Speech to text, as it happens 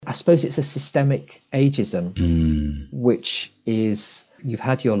I suppose it's a systemic ageism, which is you've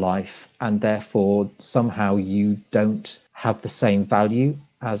had your life and therefore somehow you don't have the same value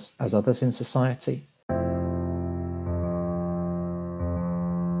as others in society.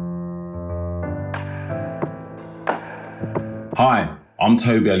 Hi, I'm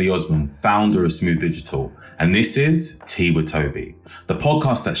Toby Ellie Osman, founder of Smooth Digital, and this is Tea with Toby, the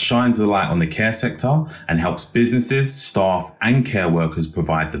podcast that shines a light on the care sector and helps businesses, staff, and care workers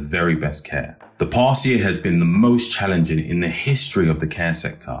provide the very best care. The past year has been the most challenging in the history of the care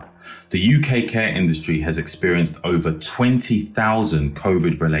sector. The UK care industry has experienced over 20,000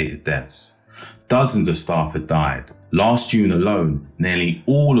 COVID-related deaths. Dozens of staff had died. Last June alone, nearly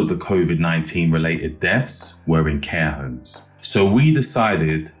all of the COVID-19 related deaths were in care homes. So we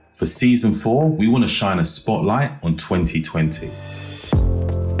decided for season 4, we want to shine a spotlight on 2020.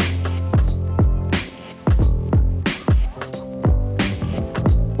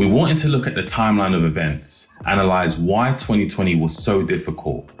 We wanted to look at the timeline of events, analyze why 2020 was so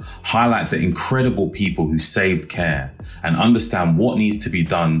difficult, highlight the incredible people who saved care, and understand what needs to be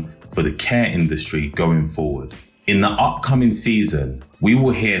done for the care industry going forward. In the upcoming season, we will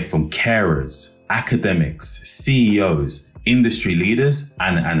hear from carers, academics, CEOs, industry leaders,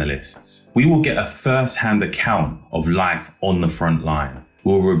 and analysts. We will get a first-hand account of life on the front line.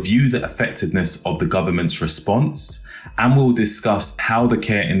 We'll review the effectiveness of the government's response, and we'll discuss how the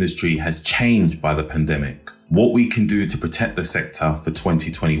care industry has changed by the pandemic, what we can do to protect the sector for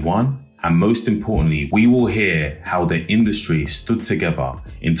 2021, and most importantly, we will hear how the industry stood together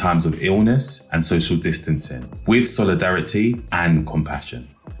in times of illness and social distancing, with solidarity and compassion.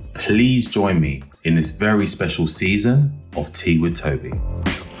 Please join me in this very special season of Tea with Toby.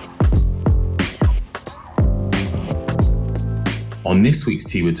 On this week's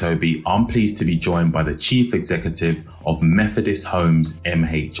Tea with Toby, I'm pleased to be joined by the Chief Executive of Methodist Homes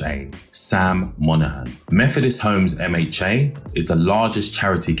MHA, Sam Monaghan. Methodist Homes MHA is the largest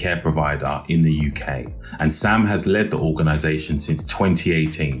charity care provider in the UK, and Sam has led the organisation since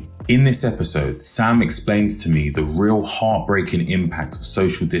 2018. In this episode, Sam explains to me the real heartbreaking impact of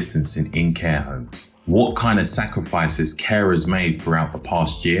social distancing in care homes, what kind of sacrifices carers made throughout the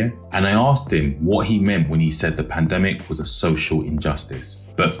past year, and I asked him what he meant when he said the pandemic was a social injustice.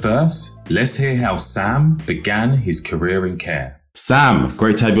 But first, let's hear how Sam began his career in care. Sam,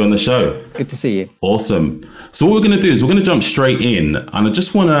 great to have you on the show. Good to see you. Awesome. So what we're going to do is we're going to jump straight in, and I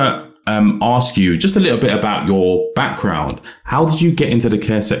just want to ask you just a little bit about your background. How did you get into the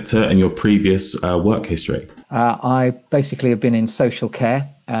care sector and your previous work history? I basically have been in social care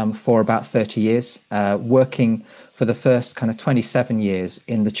for about 30 years, working for the first kind of 27 years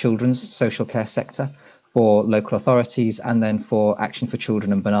in the children's social care sector for local authorities and then for Action for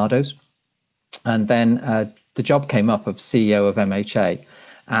Children and Barnardo's. And then the job came up of CEO of MHA.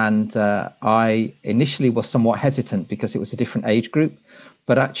 And I initially was somewhat hesitant because it was a different age group.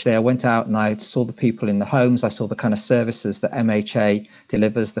 But actually, I went out and I saw the people in the homes. I saw the kind of services that MHA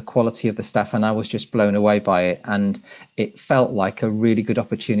delivers, the quality of the staff, and I was just blown away by it. And it felt like a really good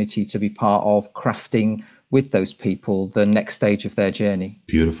opportunity to be part of crafting with those people the next stage of their journey.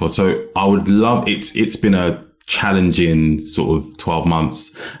 Beautiful. So I would love, it's been a challenging sort of 12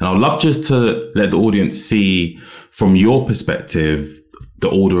 months. And I'd love just to let the audience see from your perspective the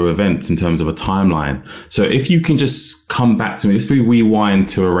order of events in terms of a timeline. So if you can just come back to me, let's rewind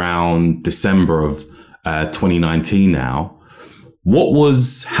to around December of 2019 now. What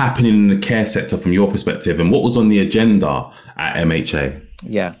was happening in the care sector from your perspective and what was on the agenda at MHA?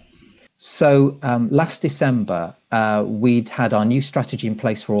 Yeah. So last December, we'd had our new strategy in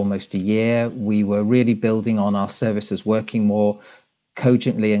place for almost a year. We were really building on our services, working more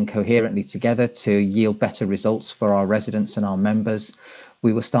cogently and coherently together to yield better results for our residents and our members.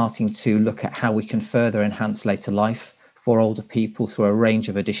 We were starting to look at how we can further enhance later life for older people through a range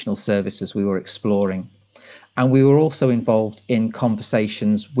of additional services we were exploring. And we were also involved in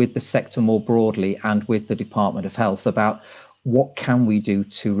conversations with the sector more broadly and with the Department of Health about what can we do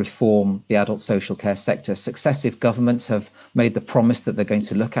to reform the adult social care sector. Successive governments have made the promise that they're going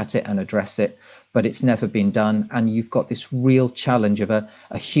to look at it and address it, but it's never been done. And you've got this real challenge of a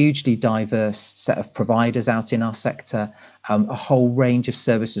hugely diverse set of providers out in our sector, a whole range of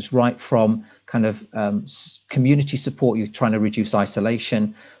services, right from kind of community support, you're trying to reduce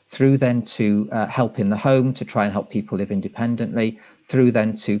isolation, through then to help in the home to try and help people live independently, through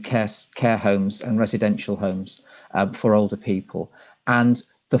then to care homes and residential homes for older people. And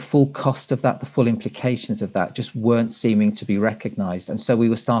the full cost of that, the full implications of that just weren't seeming to be recognised. And so we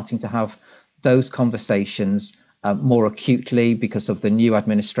were starting to have those conversations more acutely because of the new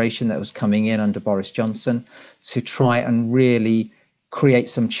administration that was coming in under Boris Johnson to try and really create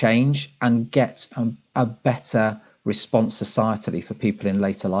some change and get a better response societally for people in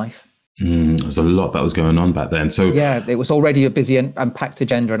later life. There's a lot that was going on back then. So yeah, it was already a busy and packed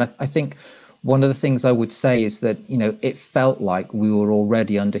agenda. And I think one of the things I would say is that, it felt like we were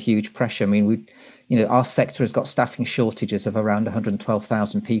already under huge pressure. I mean, our sector has got staffing shortages of around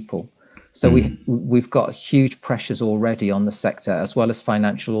 112,000 people. So we've got huge pressures already on the sector, as well as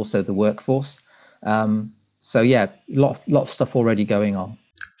financial, also the workforce. So yeah, a lot of stuff already going on.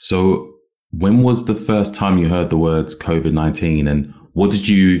 So when was the first time you heard the words COVID-19, and what did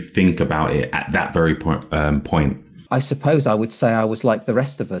you think about it at that very point? I suppose I would say I was like the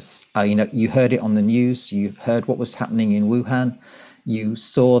rest of us. You heard it on the news, you heard what was happening in Wuhan, you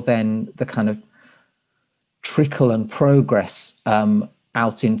saw then the kind of trickle and progress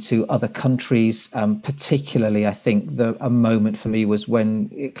out into other countries. Particularly, I think a moment for me was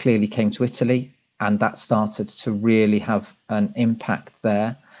when it clearly came to Italy, and that started to really have an impact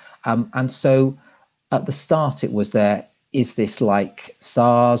there. And so at the start, it was there. Is this like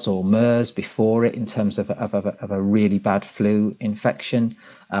SARS or MERS before it in terms of a really bad flu infection?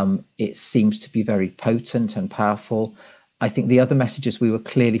 It seems to be very potent and powerful. I think the other messages we were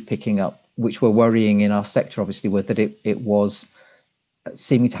clearly picking up, which were worrying in our sector, obviously, were that it was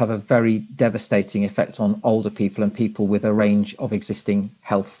seeming to have a very devastating effect on older people and people with a range of existing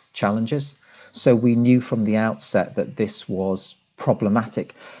health challenges. So we knew from the outset that this was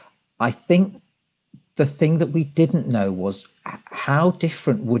problematic. I think the thing that we didn't know was how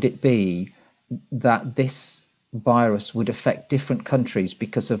different would it be that this virus would affect different countries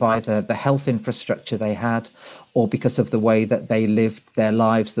because of either the health infrastructure they had or because of the way that they lived their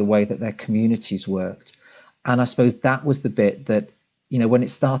lives, the way that their communities worked. And I suppose that was the bit that, when it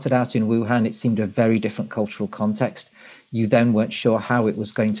started out in Wuhan, it seemed a very different cultural context. You then weren't sure how it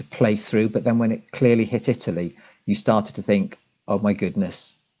was going to play through. But then when it clearly hit Italy, you started to think, oh my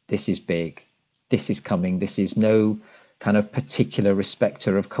goodness, this is big. This is coming. This is no kind of particular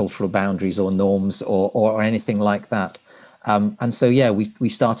respecter of cultural boundaries or norms or anything like that. And so, yeah, we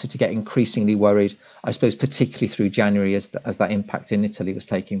started to get increasingly worried, I suppose, particularly through January as that impact in Italy was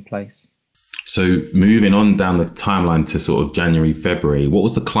taking place. So moving on down the timeline to sort of January, February, what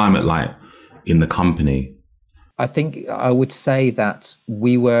was the climate like in the company? I think I would say that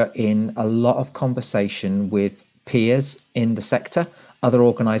we were in a lot of conversation with peers in the sector, other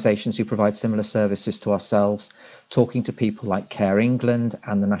organisations who provide similar services to ourselves, talking to people like Care England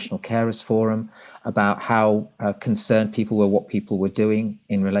and the National Carers Forum about how concerned people were, what people were doing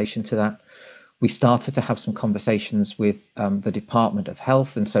in relation to that. We started to have some conversations with the Department of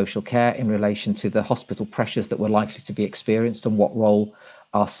Health and Social Care in relation to the hospital pressures that were likely to be experienced and what role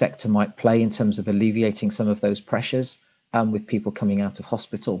our sector might play in terms of alleviating some of those pressures with people coming out of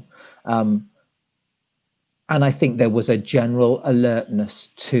hospital. And I think there was a general alertness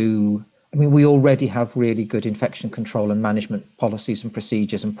to, we already have really good infection control and management policies and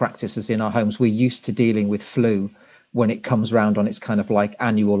procedures and practices in our homes. We're used to dealing with flu when it comes round on its kind of like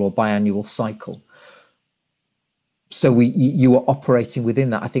annual or biannual cycle. So you were operating within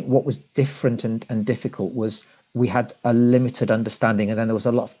that. I think what was different and difficult was we had a limited understanding, and then there was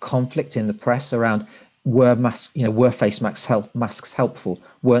a lot of conflict in the press around were face masks helpful?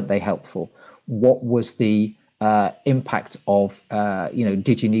 Weren't they helpful? What was the impact of,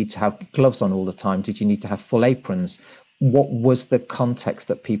 did you need to have gloves on all the time? Did you need to have full aprons? What was the context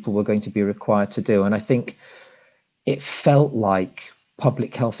that people were going to be required to do? And I think it felt like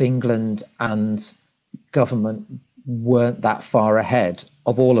Public Health England and government weren't that far ahead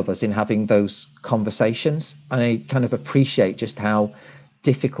of all of us in having those conversations. And I kind of appreciate just how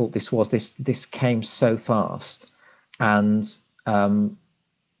difficult this was. This came so fast. And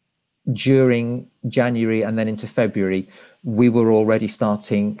during January and then into February, we were already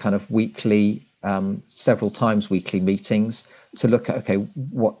starting kind of weekly, several times weekly meetings to look at, okay,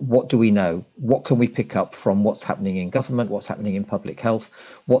 what do we know? What can we pick up from what's happening in government, what's happening in public health?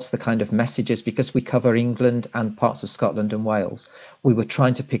 What's the kind of messages? Because we cover England and parts of Scotland and Wales, we were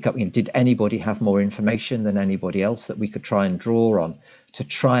trying to pick up, did anybody have more information than anybody else that we could try and draw on to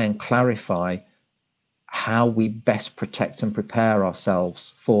try and clarify how we best protect and prepare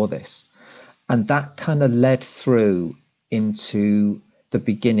ourselves for this? And that kind of led through into the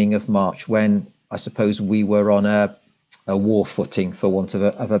beginning of March, when I suppose we were on a war footing, for want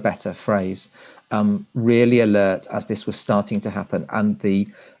of a better phrase, really alert as this was starting to happen, and the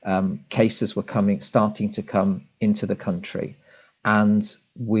cases were starting to come into the country. And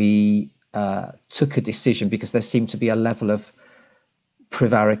we took a decision, because there seemed to be a level of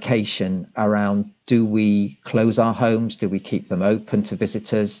prevarication around, do we close our homes? Do we keep them open to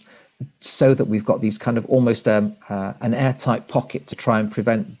visitors? so that we've got these kind of almost an airtight pocket to try and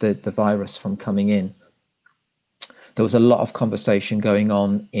prevent the virus from coming in. There was a lot of conversation going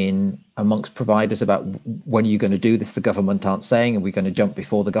on amongst providers about when are you going to do this? The government aren't saying, and we're going to jump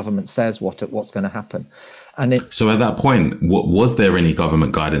before the government says what's going to happen. So at that point, was there any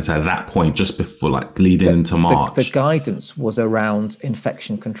government guidance at that point, just before, like, leading into March? The guidance was around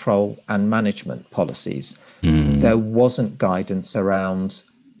infection control and management policies. There wasn't guidance around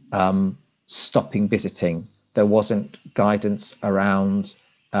stopping visiting. There wasn't guidance around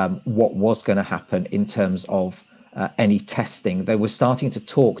what was going to happen in terms of any testing. They were starting to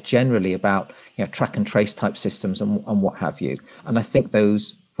talk generally about track and trace type systems and what have you. And I think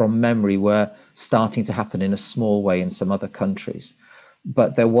those, from memory, were starting to happen in a small way in some other countries.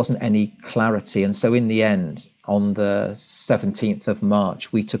 But there wasn't any clarity. And so in the end, on the 17th of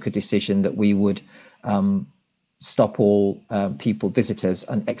March, we took a decision that we would stop all visitors,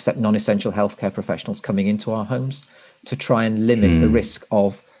 and except non-essential healthcare professionals coming into our homes, to try and limit the risk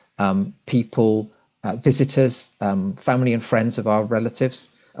of people, visitors, family and friends of our residents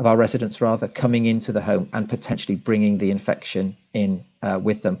coming into the home and potentially bringing the infection in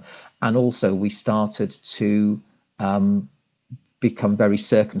with them. And also we started to become very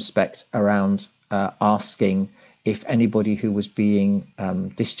circumspect around asking if anybody who was being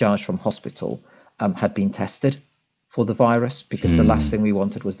discharged from hospital had been tested for the virus, because the last thing we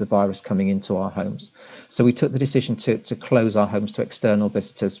wanted was the virus coming into our homes. So we took the decision to close our homes to external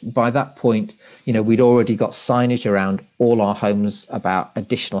visitors. By that point, we'd already got signage around all our homes about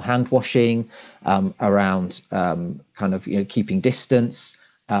additional hand washing, around keeping distance,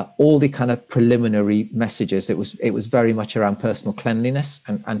 all the kind of preliminary messages. It was very much around personal cleanliness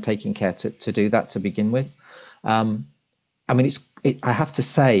and taking care to do that to begin with. I have to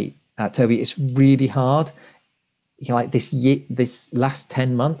say, Toby, it's really hard. Like this last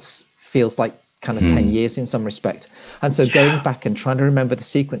 10 months feels like kind of 10 years in some respect. And so going back and trying to remember the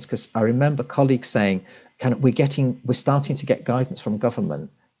sequence, because I remember colleagues saying we're starting to get guidance from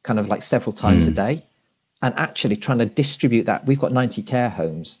government kind of like several times a day, and actually trying to distribute that. We've got 90 care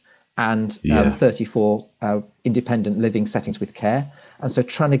homes and 34 independent living settings with care. And so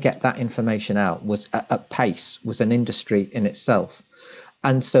trying to get that information out was at pace, was an industry in itself.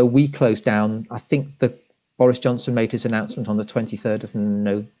 And so we closed down, I think Boris Johnson made his announcement on the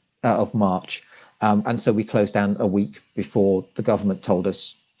 23rd of March. And so we closed down a week before the government told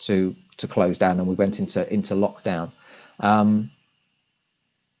us to close down, and we went into lockdown.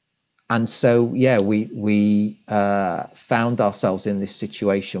 And so, we found ourselves in this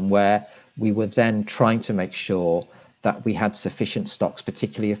situation where we were then trying to make sure that we had sufficient stocks,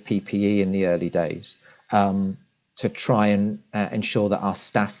 particularly of PPE in the early days, to try and ensure that our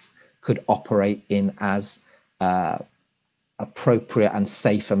staff could operate in as appropriate and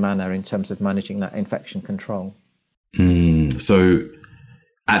safer manner in terms of managing that infection control. So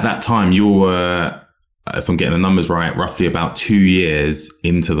at that time, you were, if I'm getting the numbers right, roughly about 2 years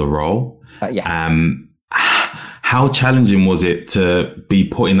into the role. How challenging was it to be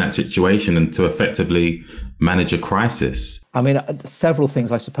put in that situation and to effectively manage a crisis? I mean, several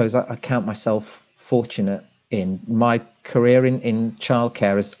things, I suppose. I count myself fortunate in. My career in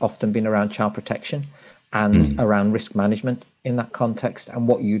childcare has often been around child protection and around risk management in that context. And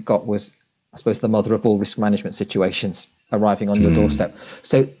what you got was, I suppose, the mother of all risk management situations arriving on your doorstep.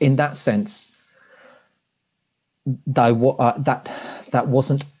 So in that sense, that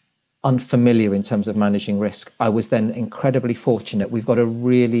wasn't unfamiliar in terms of managing risk. I was then incredibly fortunate. We've got a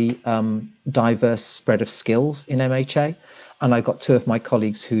really diverse spread of skills in MHA. And I got two of my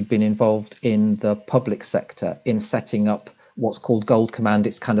colleagues who'd been involved in the public sector in setting up what's called Gold Command.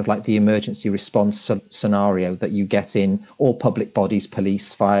 It's kind of like the emergency response scenario that you get in all public bodies,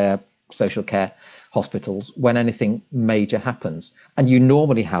 police, fire, social care, hospitals, when anything major happens. And you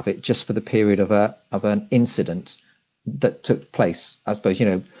normally have it just for the period of an incident that took place, I suppose,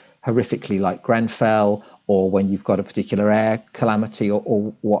 horrifically, like Grenfell, or when you've got a particular air calamity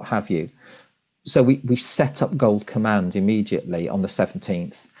or what have you. So we set up Gold Command immediately on the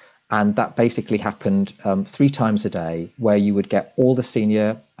 17th. And that basically happened 3 times a day, where you would get all the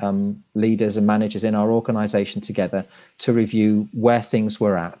senior leaders and managers in our organization together to review where things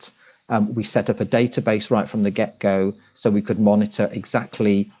were at. We set up a database right from the get-go so we could monitor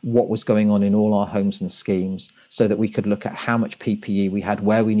exactly what was going on in all our homes and schemes, so that we could look at how much PPE we had,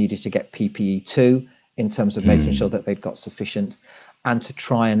 where we needed to get PPE to in terms of making sure that they'd got sufficient, and to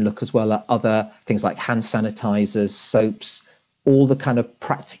try and look as well at other things like hand sanitizers, soaps, all the kind of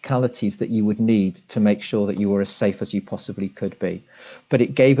practicalities that you would need to make sure that you were as safe as you possibly could be. But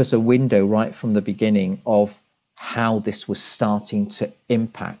it gave us a window right from the beginning of how this was starting to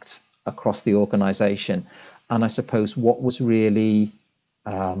impact across the organization. And I suppose what was really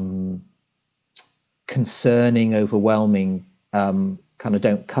concerning, overwhelming, kind of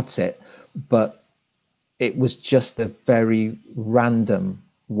don't cut it, but it was just a very random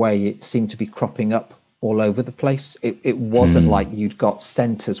way it seemed to be cropping up all over the place. It wasn't like you'd got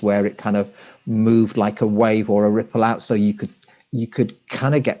centers where it kind of moved like a wave or a ripple out, so you could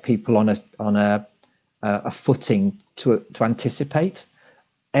kind of get people on a footing to anticipate.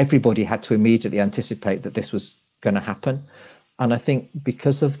 Everybody had to immediately anticipate that this was going to happen. And I think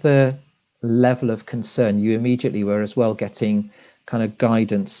because of the level of concern, you immediately were as well getting kind of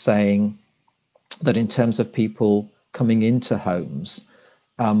guidance saying that in terms of people coming into homes,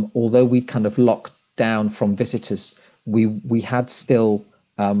 although we kind of locked down from visitors, we had still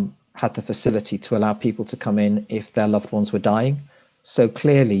had the facility to allow people to come in if their loved ones were dying. So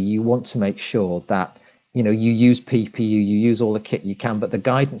clearly you want to make sure that you use PPE, you use all the kit you can, but the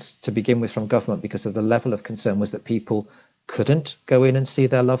guidance to begin with from government, because of the level of concern, was that people couldn't go in and see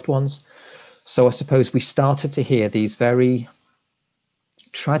their loved ones. So I suppose we started to hear these very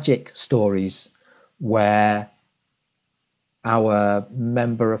tragic stories where our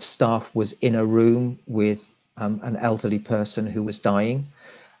member of staff was in a room with an elderly person who was dying,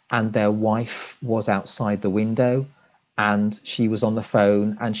 and their wife was outside the window, and she was on the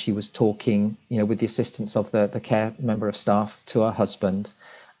phone and she was talking, with the assistance of the care member of staff, to her husband.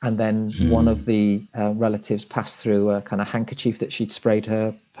 And then one of the relatives passed through a kind of handkerchief that she'd sprayed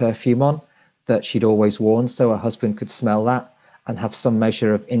her perfume on, that she'd always worn, so her husband could smell that and have some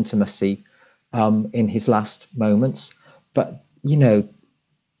measure of intimacy in his last moments. But,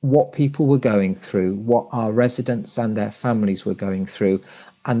 what people were going through, what our residents and their families were going through,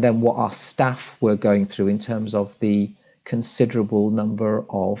 and then what our staff were going through in terms of the considerable number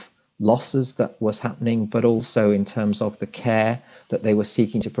of losses that was happening, but also in terms of the care that they were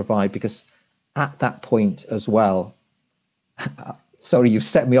seeking to provide. Because at that point as well, sorry, you've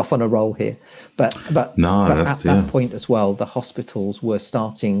set me off on a roll here, but at that point as well, the hospitals were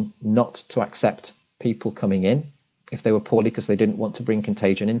starting not to accept people coming in if they were poorly, because they didn't want to bring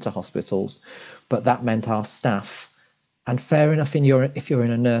contagion into hospitals. But that meant our staff, and fair enough if you're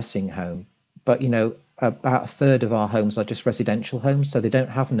in a nursing home, but about a third of our homes are just residential homes, so they don't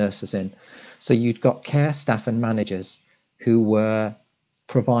have nurses in. So you'd got care staff and managers who were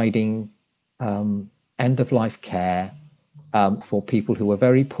providing end-of-life care for people who were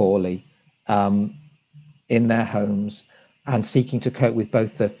very poorly in their homes, and seeking to cope with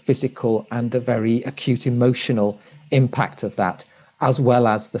both the physical and the very acute emotional impact of that, as well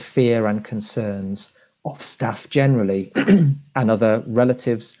as the fear and concerns of staff generally and other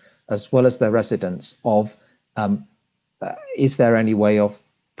relatives, as well as their residents, of is there any way of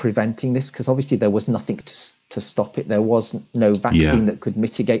preventing this? Because obviously there was nothing to stop it. There was no vaccine that could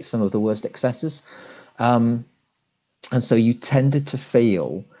mitigate some of the worst excesses. And so you tended to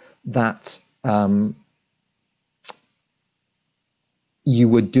feel that you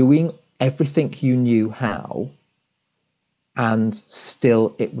were doing everything you knew how, and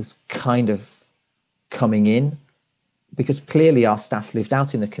still it was kind of coming in, because clearly our staff lived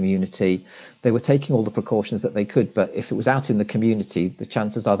out in the community. They were taking all the precautions that they could, but if it was out in the community, the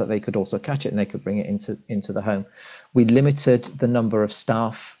chances are that they could also catch it and they could bring it into the home. We limited the number of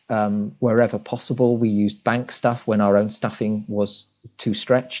staff wherever possible. We used bank staff when our own staffing was too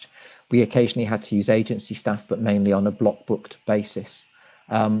stretched. We occasionally had to use agency staff, but mainly on a block booked basis,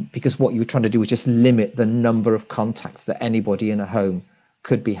 because what you were trying to do was just limit the number of contacts that anybody in a home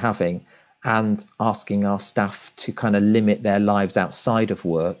could be having, and asking our staff to kind of limit their lives outside of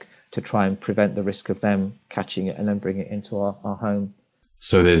work to try and prevent the risk of them catching it and then bring it into our home.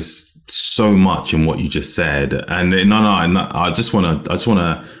 So there's so much in what you just said, and I just want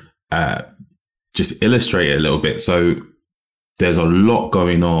to just illustrate it a little bit. So there's a lot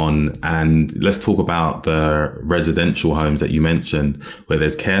going on, and let's talk about the residential homes that you mentioned, where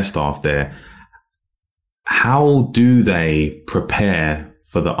there's care staff there. How do they prepare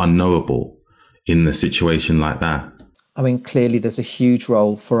for the unknowable in the situation like that? I mean, clearly there's a huge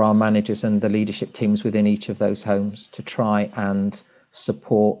role for our managers and the leadership teams within each of those homes to try and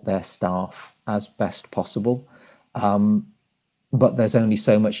support their staff as best possible. But there's only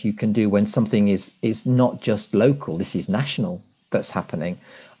so much you can do when something is not just local, this is national that's happening.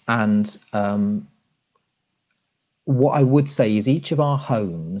 And what I would say is each of our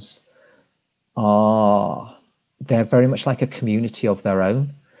homes they're very much like a community of their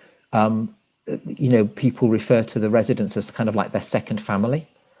own. People refer to the residents as kind of like their second family.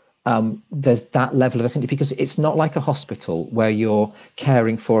 There's that level of affinity, because it's not like a hospital where you're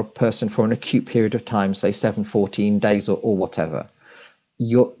caring for a person for an acute period of time, say 7, 14 days or whatever.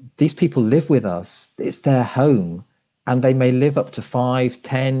 these people live with us. It's their home, and they may live up to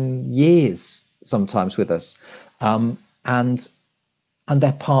 5-10 years sometimes with us, and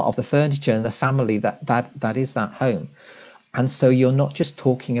they're part of the furniture and the family that is that home. And so you're not just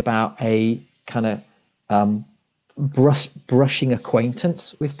talking about a kind of brushing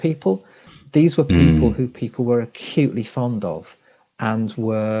acquaintance with people. These were people who people were acutely fond of, and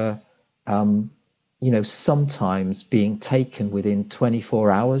were sometimes being taken within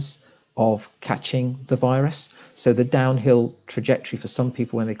 24 hours of catching the virus. So the downhill trajectory for some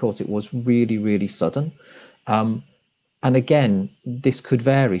people when they caught it was really, really sudden. And again, this could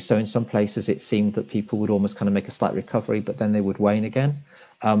vary. So in some places it seemed that people would almost kind of make a slight recovery, but then they would wane again.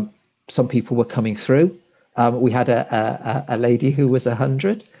 Some people were coming through. We had a lady who was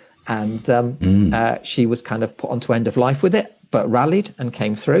 100, and she was kind of put onto end of life with it, but rallied and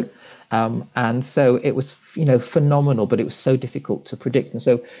came through. And so it was, phenomenal, but it was so difficult to predict. And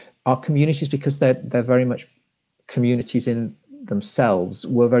so our communities, because they're very much communities in themselves,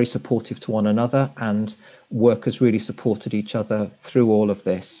 were very supportive to one another, and workers really supported each other through all of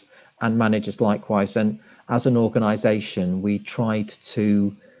this, and managers likewise. And as an organization, we tried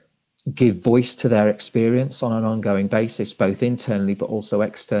to give voice to their experience on an ongoing basis, both internally but also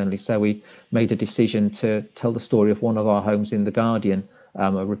externally. So we made a decision to tell the story of one of our homes in The Guardian.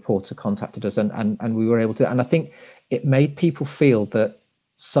 A reporter contacted us, and we were able to, and I think it made people feel that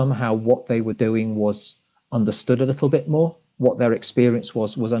somehow what they were doing was understood a little bit more, what their experience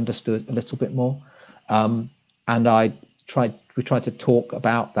was understood a little bit more. And we tried to talk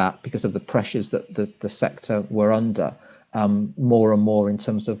about that because of the pressures that the sector were under, more and more in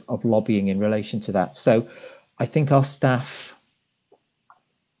terms of lobbying in relation to that. So I think our staff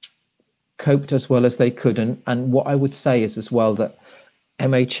coped as well as they could. And what I would say is as well that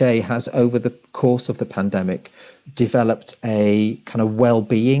MHA has, over the course of the pandemic, developed a kind of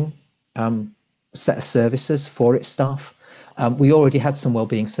well-being set of services for its staff. We already had some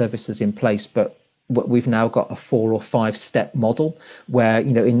well-being services in place, but we've now got a 4 or 5 step model where,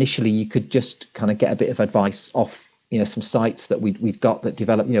 initially you could just kind of get a bit of advice off, some sites that we'd got that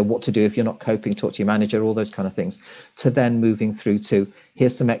develop, what to do if you're not coping, talk to your manager, all those kind of things, to then moving through to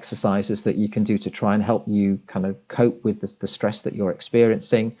here's some exercises that you can do to try and help you kind of cope with the stress that you're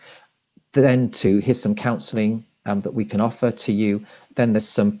experiencing. Then to here's some counselling that we can offer to you. Then there's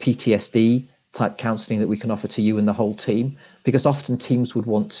some PTSD type counselling that we can offer to you and the whole team, because often teams would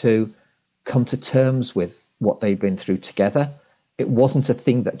want to come to terms with what they've been through together. It wasn't a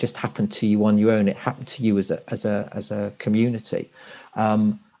thing that just happened to you on your own. It happened to you as a community.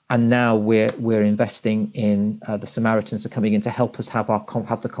 And now we're investing in the Samaritans are coming in to help us have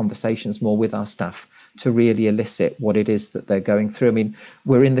the conversations more with our staff to really elicit what it is that they're going through. I mean,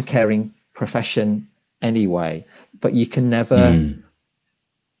 we're in the caring profession anyway, but you can never,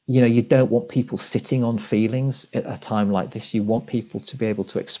 you don't want people sitting on feelings at a time like this. You want people to be able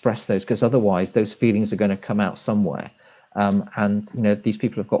to express those, because otherwise those feelings are going to come out somewhere. And these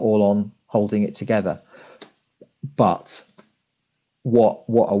people have got all on holding it together. But what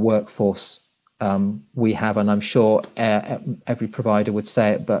a workforce we have, and I'm sure every provider would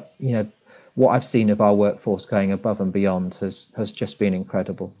say it, but what I've seen of our workforce going above and beyond has just been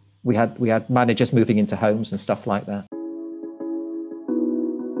incredible. We had managers moving into homes and stuff like that.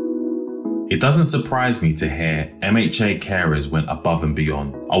 It doesn't surprise me to hear MHA carers went above and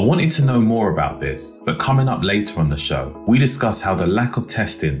beyond. I wanted to know more about this, but coming up later on the show, we discuss how the lack of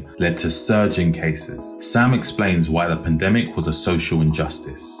testing led to surging cases. Sam explains why the pandemic was a social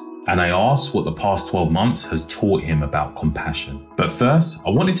injustice. And I asked what the past 12 months has taught him about compassion. But first, I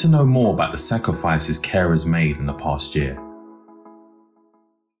wanted to know more about the sacrifices carers made in the past year.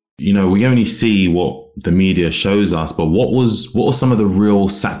 We only see what the media shows us, but what were some of the real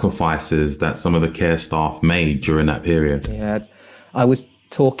sacrifices that some of the care staff made during that period? Yeah, I was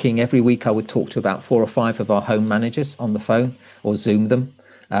talking every week. I would talk to about 4 or 5 of our home managers on the phone or Zoom them.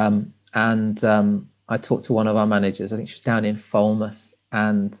 I talked to one of our managers, I think she was down in Falmouth,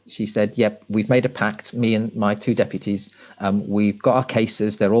 and she said, yep, we've made a pact, me and my 2 deputies. We've got our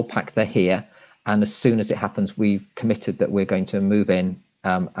cases, they're all packed, they're here. And as soon as it happens, we've committed that we're going to move in.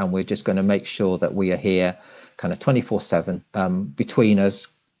 And we're just going to make sure that we are here kind of 24/7 between us,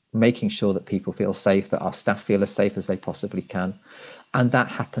 making sure that people feel safe, that our staff feel as safe as they possibly can. And that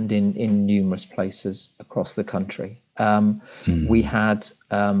happened in numerous places across the country. We had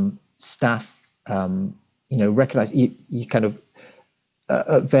staff, recognize you kind of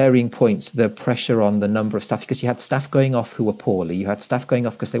at varying points, the pressure on the number of staff, because you had staff going off who were poorly, you had staff going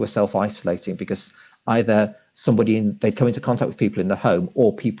off because they were self-isolating, because either they'd come into contact with people in the home,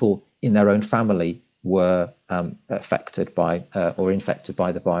 or people in their own family were affected by or infected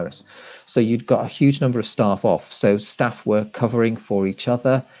by the virus. So you'd got a huge number of staff off. So staff were covering for each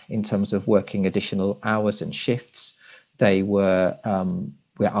other in terms of working additional hours and shifts. They were,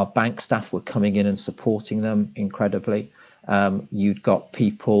 our bank staff were coming in and supporting them incredibly. You'd got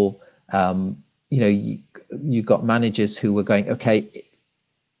people, you got managers who were going, okay,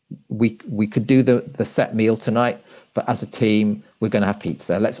 we could do the set meal tonight, but as a team, we're going to have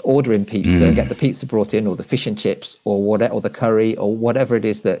pizza. Let's order in pizza and get the pizza brought in, or the fish and chips, or whatever, or the curry, or whatever it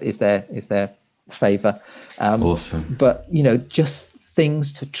is that is their favour. Awesome. But just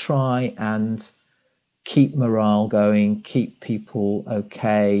things to try and keep morale going, keep people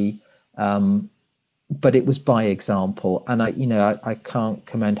okay. But it was by example, and I can't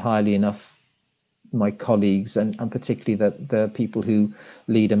commend highly enough my colleagues and particularly the people who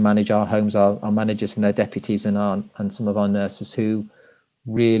lead and manage our homes, our managers and their deputies and some of our nurses who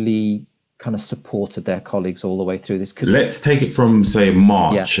really kind of supported their colleagues all the way through this. Let's take it from, say,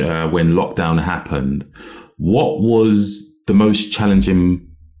 March, when lockdown happened. What was the most challenging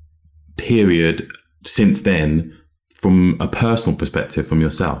period since then from a personal perspective from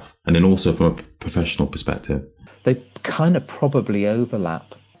yourself, and then also from a professional perspective? They kind of probably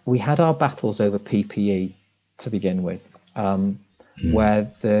overlap. We had our battles over PPE to begin with, where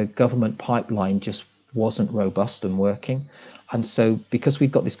the government pipeline just wasn't robust and working. And so because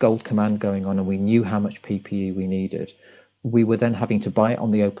we'd got this gold command going on and we knew how much PPE we needed, we were then having to buy it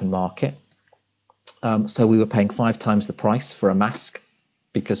on the open market. So we were paying 5 times the price for a mask,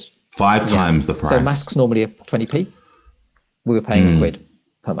 because 5 times the price. So masks normally are 20p. We were paying £1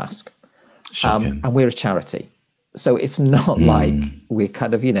 per mask. And we're a charity. So it's not like we're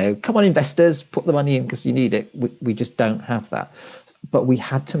kind of, come on, investors, put the money in because you need it. We just don't have that. But we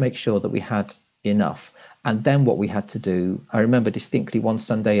had to make sure that we had enough. And then what we had to do, I remember distinctly one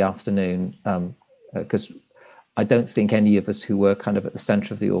Sunday afternoon, because I don't think any of us who were kind of at the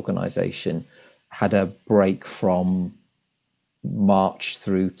center of the organization had a break from March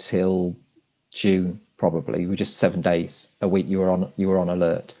through till June, probably. We were just 7 days a week. You were on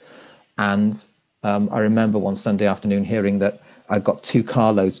alert. And I remember one Sunday afternoon hearing that I got 2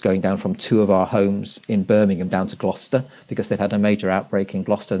 carloads going down from 2 of our homes in Birmingham down to Gloucester, because they'd had a major outbreak in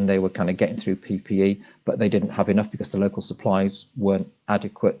Gloucester and they were kind of getting through PPE, but they didn't have enough because the local supplies weren't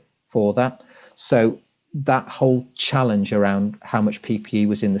adequate for that. So that whole challenge around how much PPE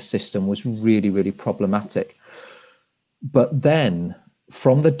was in the system was really, really problematic. But then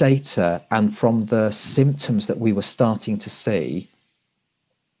from the data and from the symptoms that we were starting to see,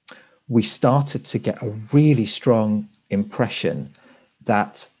 we started to get a really strong impression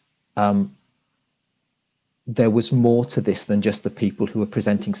that there was more to this than just the people who were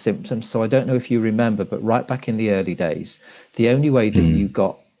presenting symptoms. So I don't know if you remember, but right back in the early days, the only way that you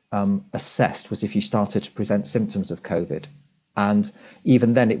got assessed was if you started to present symptoms of COVID. And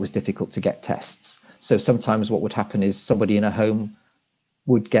even then it was difficult to get tests. So sometimes what would happen is somebody in a home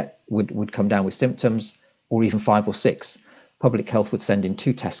would come down with symptoms, or even 5 or 6. Public Health would send in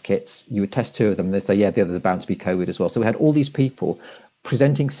 2 test kits. You would test 2 of them. They'd say, yeah, the others are bound to be COVID as well. So we had all these people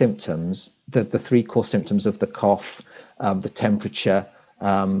presenting symptoms, the 3 core symptoms of the cough, the temperature,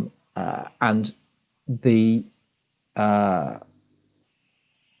 and the,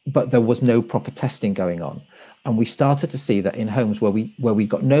 but there was no proper testing going on. And we started to see that in homes where we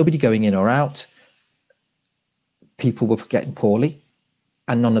got nobody going in or out, people were getting poorly.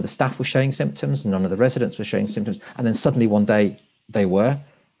 And none of the staff were showing symptoms, none of the residents were showing symptoms. And then suddenly one day they were,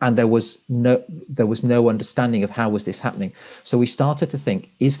 and there was no understanding of how was this happening. So we started to think,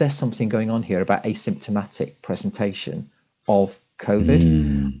 is there something going on here about asymptomatic presentation of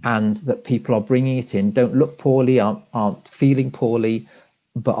COVID, and that people are bringing it in, don't look poorly, aren't feeling poorly,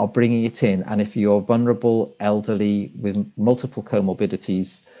 but are bringing it in. And if you're vulnerable, elderly, with multiple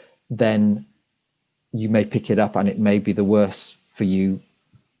comorbidities, then you may pick it up and it may be the worse for you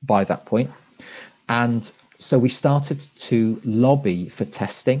by that point. And so we started to lobby for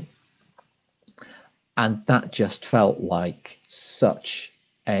testing, and that just felt like such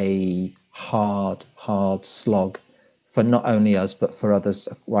a hard slog for not only us but for others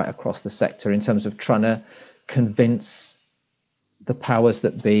right across the sector, in terms of trying to convince the powers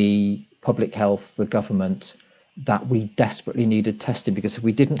that be, public health, the government, that we desperately needed testing, because if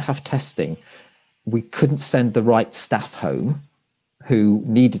we didn't have testing, we couldn't send the right staff home who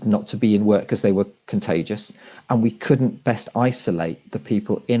needed not to be in work because they were contagious, and we couldn't best isolate the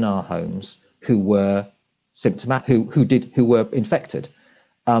people in our homes who were symptomatic, who were infected,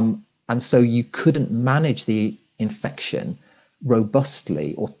 and so you couldn't manage the infection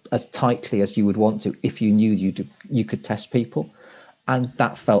robustly or as tightly as you would want to if you knew you could test people. And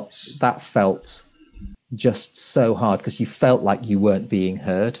that felt just so hard because you felt like you weren't being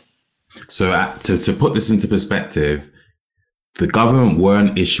heard. So to put this into perspective, the government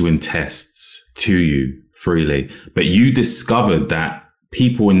weren't issuing tests to you freely, but you discovered that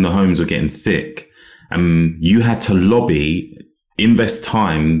people in the homes were getting sick, and you had to lobby, invest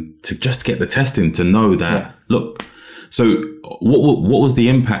time to just get the testing to know that, look. So what was the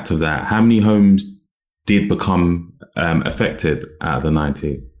impact of that? How many homes did become affected out of the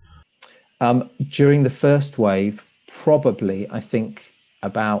 90? During the first wave, probably, I think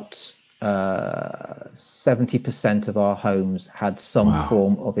about 70% of our homes had some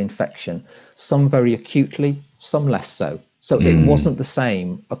form of infection, some very acutely, some less so. So it wasn't the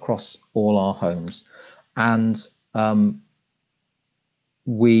same across all our homes. And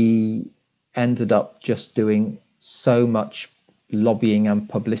we ended up just doing so much lobbying and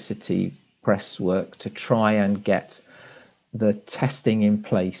publicity, press work to try and get the testing in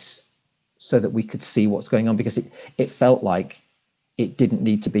place so that we could see what's going on, because it felt like it didn't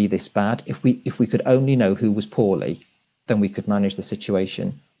need to be this bad. If we could only know who was poorly, then we could manage the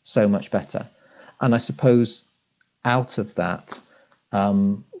situation so much better. And I suppose out of that,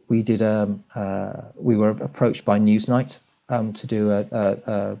 we were approached by Newsnight to do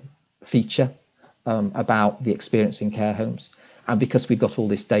a feature about the experience in care homes, and because we got all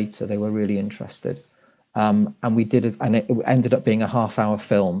this data, they were really interested. And we did it, and it ended up being a half-hour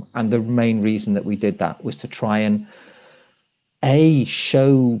film. And the main reason that we did that was to try and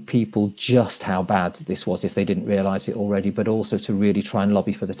show people just how bad this was if they didn't realize it already, but also to really try and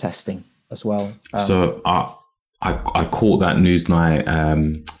lobby for the testing as well. So I caught that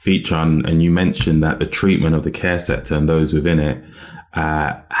Newsnight feature, and you mentioned that the treatment of the care sector and those within it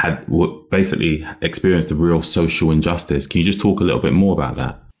had basically experienced a real social injustice. Can you just talk a little bit more about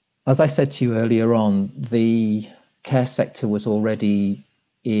that? As I said to you earlier on, the care sector was already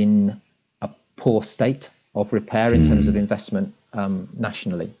in a poor state of repair in terms of investment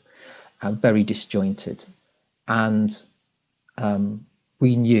nationally, and very disjointed. And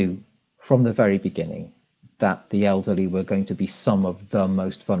we knew from the very beginning that the elderly were going to be some of the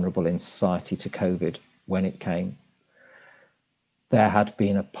most vulnerable in society to COVID when it came. There had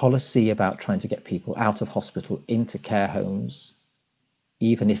been a policy about trying to get people out of hospital into care homes,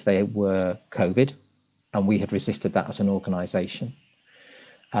 even if they were COVID, and we had resisted that as an organisation.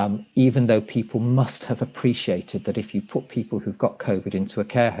 Even though people must have appreciated that if you put people who've got COVID into a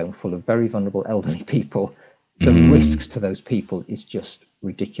care home full of very vulnerable elderly people, the risks to those people is just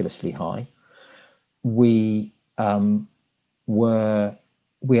ridiculously high. We had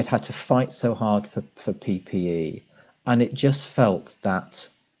had to fight so hard for PPE, and it just felt that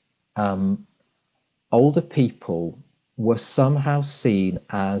older people were somehow seen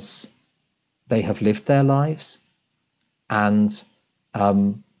as they have lived their lives. And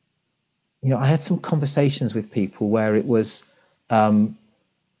I had some conversations with people where it was to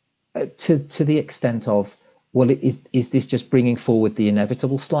the extent of, well, is this just bringing forward the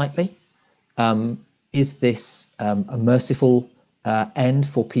inevitable slightly? Is this a merciful end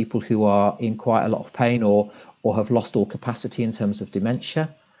for people who are in quite a lot of pain or have lost all capacity in terms of dementia?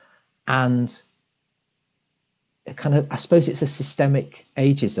 And kind of, I suppose it's a systemic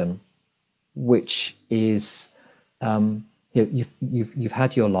ageism, which is you've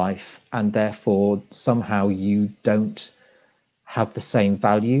had your life, and therefore somehow you don't have the same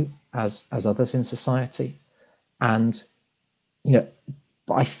value as others in society. And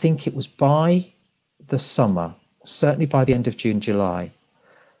but I think it was by the summer, certainly by the end of June, July,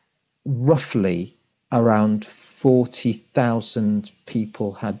 roughly around 40,000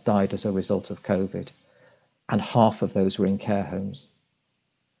 people had died as a result of COVID, and half of those were in care homes.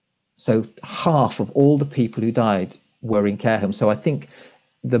 So half of all the people who died were in care homes. So I think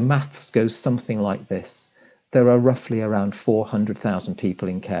the maths goes something like this. There are roughly around 400,000 people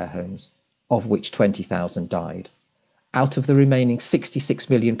in care homes, of which 20,000 died. Out of the remaining 66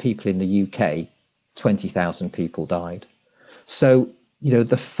 million people in the UK, 20,000 people died. So,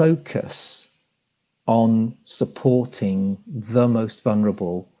 the focus on supporting the most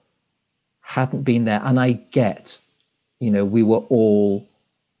vulnerable hadn't been there. And I get, we were all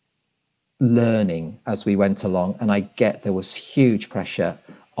learning as we went along, and I get there was huge pressure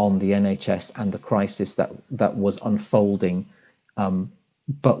on the NHS and the crisis that was unfolding,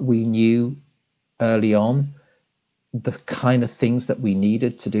 but we knew early on the kind of things that we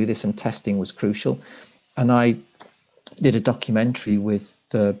needed to do this, and testing was crucial. And I did a documentary with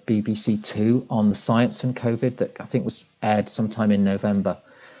the BBC Two on the science and COVID that I think was aired sometime in November,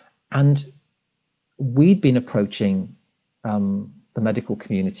 and we'd been approaching the medical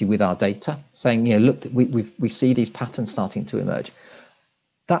community with our data, saying, look, we see these patterns starting to emerge.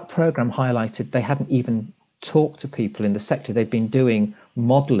 that program highlighted they hadn't even talked to people in the sector. They'd been doing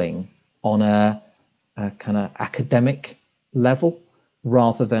modeling on a kind of academic level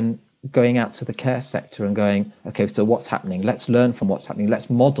rather than going out to the care sector and going, okay, so what's happening? Let's learn from what's happening. Let's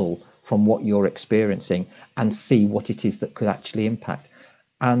model from what you're experiencing and see what it is that could actually impact.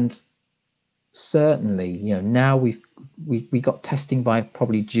 And certainly, now we got testing by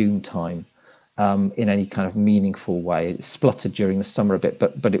probably June time in any kind of meaningful way. It spluttered during the summer a bit,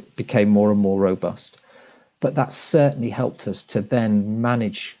 but it became more and more robust. But that certainly helped us to then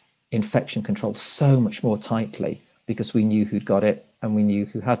manage infection control so much more tightly because we knew who'd got it and we knew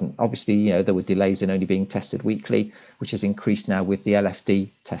who hadn't. Obviously, there were delays in only being tested weekly, which has increased now with the LFD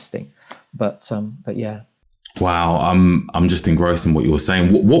testing. But yeah. Wow, I'm just engrossed in what you were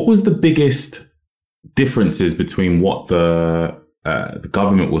saying. What was the biggest differences between what the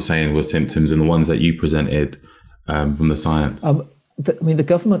government was saying were symptoms and the ones that you presented from the science? The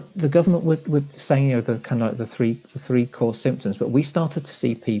government were saying the kind of like the three core symptoms, but we started to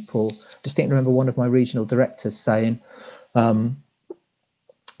see people. Distinctly remember one of my regional directors saying,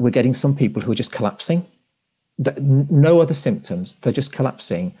 "We're getting some people who are just collapsing. No other symptoms. They're just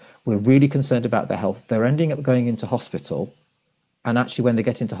collapsing. We're really concerned about their health. They're ending up going into hospital, and actually, when they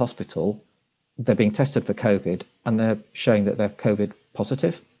get into hospital, they're being tested for COVID, and they're showing that they're COVID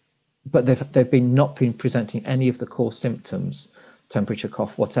positive, but they've not been presenting any of the core symptoms." Temperature,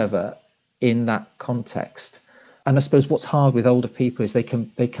 cough, whatever, in that context. And I suppose what's hard with older people is they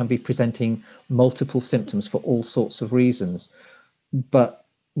can be presenting multiple symptoms for all sorts of reasons. But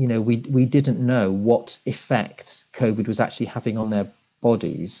we didn't know what effect COVID was actually having on their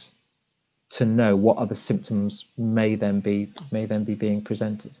bodies to know what other symptoms may then be being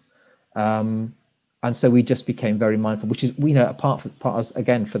presented. And so we just became very mindful, which is apart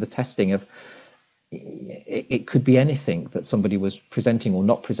again for the testing of. It could be anything that somebody was presenting or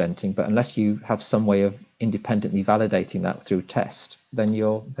not presenting, but unless you have some way of independently validating that through test, then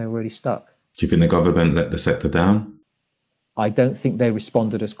they're really stuck. Do you think the government let the sector down? I don't think they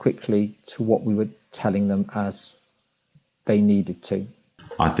responded as quickly to what we were telling them as they needed to.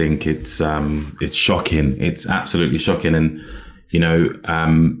 I think it's shocking. It's absolutely shocking. And,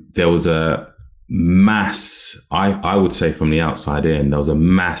 there was a mass, I would say from the outside in, there was a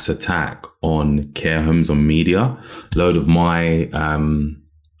mass attack on care homes on media. A load of my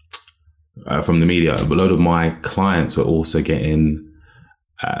clients were also getting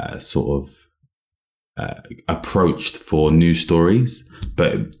approached for news stories,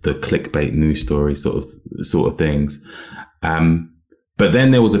 but the clickbait news stories sort of things. But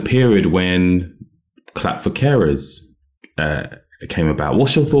then there was a period when Clap for Carers came about.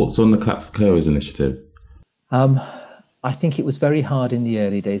 What's your thoughts on the Clap for Carers initiative? I think it was very hard in the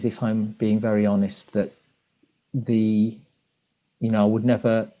early days, if I'm being very honest, that I would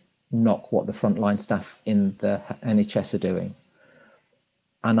never knock what the frontline staff in the NHS are doing.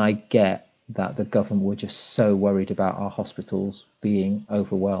 And I get that the government were just so worried about our hospitals being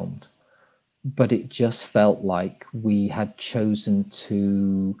overwhelmed. But it just felt like we had chosen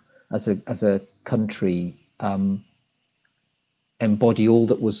to, as a country, embody all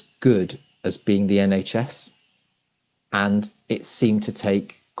that was good as being the NHS. And it seemed to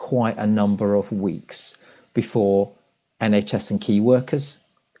take quite a number of weeks before NHS and key workers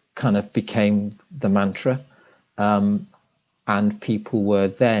kind of became the mantra. And people were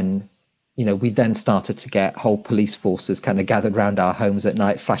then, we then started to get whole police forces kind of gathered around our homes at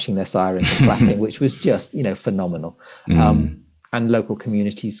night, flashing their sirens and clapping, which was just, phenomenal. And local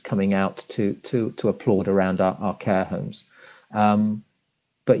communities coming out to applaud around our care homes.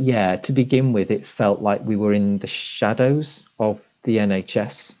 But yeah, to begin with, it felt like we were in the shadows of the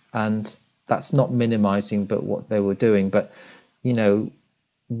NHS, and that's not minimizing but what they were doing. But,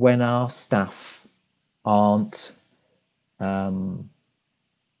 when our staff aren't, and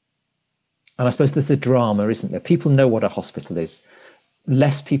I suppose there's the drama, isn't there? People know what a hospital is.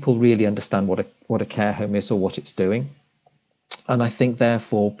 Less people really understand what a care home is or what it's doing. And I think,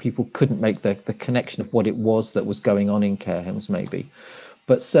 therefore, people couldn't make the connection of what it was that was going on in care homes, maybe.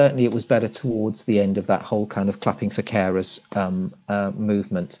 But certainly it was better towards the end of that whole kind of clapping for carers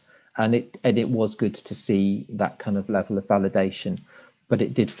movement. And it was good to see that kind of level of validation. But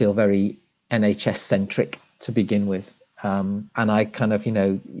it did feel very NHS-centric to begin with. And I kind of,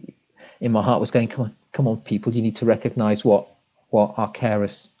 in my heart was going, come on, people, you need to recognise what our care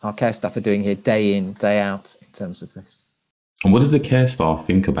staff are doing here day in, day out in terms of this. And what did the care staff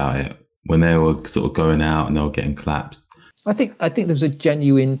think about it when they were sort of going out and they were getting clapped? I think there was a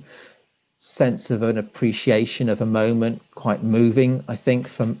genuine sense of an appreciation of a moment, quite moving, I think,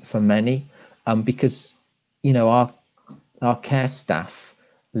 for many, because our care staff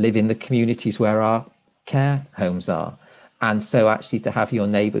live in the communities where our care homes are. And so actually to have your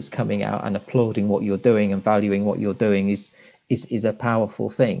neighbours coming out and applauding what you're doing and valuing what you're doing is a powerful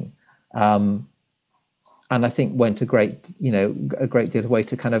thing. And I think went a great deal of way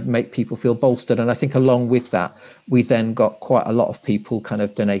to kind of make people feel bolstered. And I think along with that, we then got quite a lot of people kind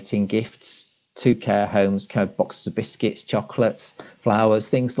of donating gifts to care homes, kind of boxes of biscuits, chocolates, flowers,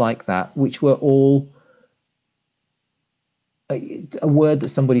 things like that, which were all a word that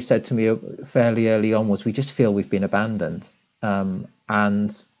somebody said to me fairly early on was, we just feel we've been abandoned.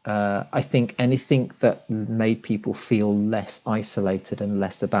 And I think anything that made people feel less isolated and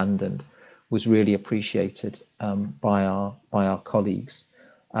less abandoned was really appreciated by our colleagues.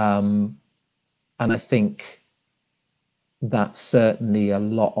 And I think that certainly a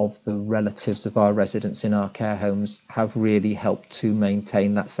lot of the relatives of our residents in our care homes have really helped to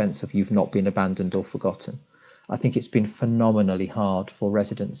maintain that sense of you've not been abandoned or forgotten. I think it's been phenomenally hard for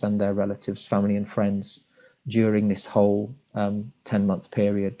residents and their relatives, family and friends during this whole 10-month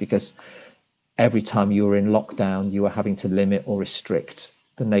period, because every time you were in lockdown, you were having to limit or restrict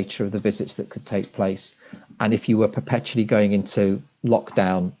the nature of the visits that could take place. And if you were perpetually going into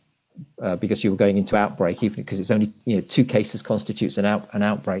lockdown because you were going into outbreak, even because it's only 2 cases constitutes an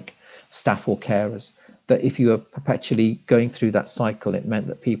outbreak, staff or carers, that if you were perpetually going through that cycle, it meant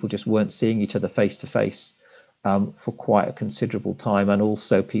that people just weren't seeing each other face to face for quite a considerable time. And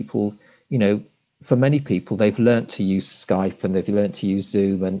also people, for many people, they've learnt to use Skype and they've learnt to use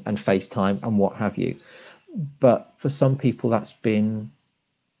Zoom and FaceTime and what have you. But for some people, that's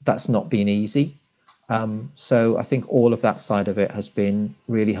not been easy. So I think all of that side of it has been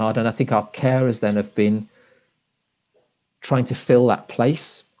really hard. And I think our carers then have been trying to fill that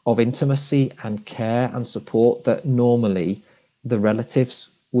place of intimacy and care and support that normally the relatives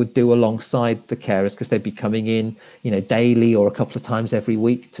would do alongside the carers, because they'd be coming in, daily or a couple of times every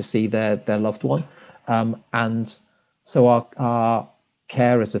week to see their loved one. And so our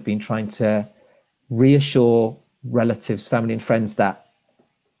carers have been trying to reassure relatives, family and friends that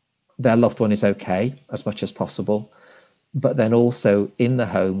their loved one is okay as much as possible, but then also in the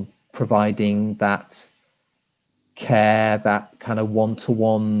home providing that care, that kind of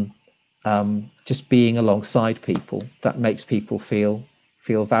one-to-one, just being alongside people that makes people feel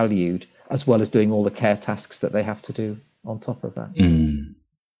valued, as well as doing all the care tasks that they have to do on top of that.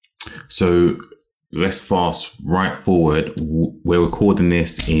 So let's fast right forward. We're recording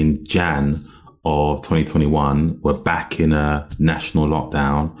this in Jan of 2021. We're back in a national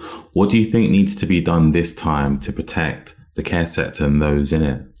lockdown. What do you think needs to be done this time to protect the care sector and those in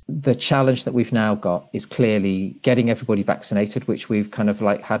it? The challenge that we've now got is clearly getting everybody vaccinated, which we've kind of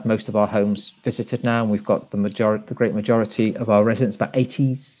had most of our homes visited now, and we've got the great majority of our residents, about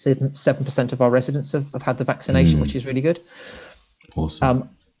 87% of our residents have had the vaccination, which is really good. Awesome.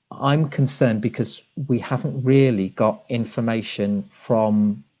 I'm concerned because we haven't really got information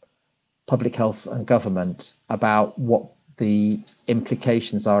from public health and government about what the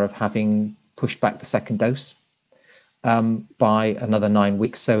implications are of having pushed back the second dose by another 9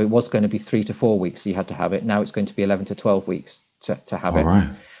 weeks. So it was going to be 3 to 4 weeks you had to have it. Now it's going to be 11 to 12 weeks to have it. Right.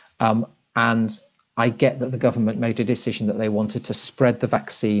 And I get that the government made a decision that they wanted to spread the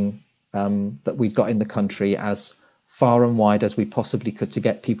vaccine that we've got in the country as far and wide as we possibly could to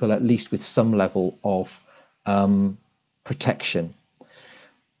get people at least with some level of protection.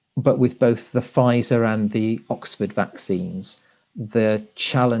 But with both the Pfizer and the Oxford vaccines, the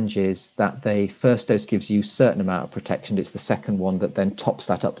challenge is that the first dose gives you a certain amount of protection. It's the second one that then tops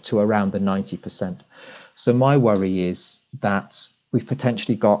that up to around the 90%. So my worry is that we've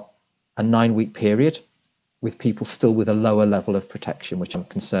potentially got a 9-week period with people still with a lower level of protection, which I'm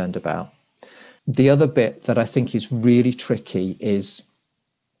concerned about. The other bit that I think is really tricky is,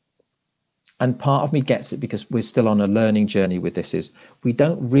 and part of me gets it because we're still on a learning journey with this, is we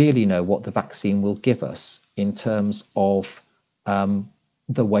don't really know what the vaccine will give us in terms of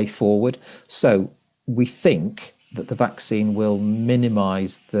the way forward. So we think that the vaccine will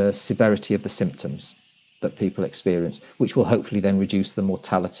minimize the severity of the symptoms that people experience, which will hopefully then reduce the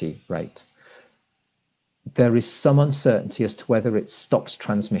mortality rate. There is some uncertainty as to whether it stops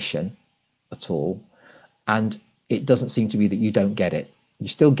transmission at all. And it doesn't seem to be that you don't get it. You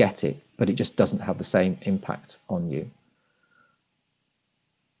still get it, but it just doesn't have the same impact on you.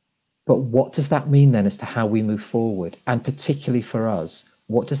 But what does that mean then as to how we move forward? And particularly for us,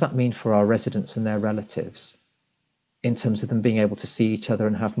 what does that mean for our residents and their relatives in terms of them being able to see each other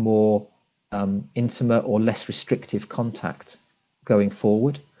and have more intimate or less restrictive contact going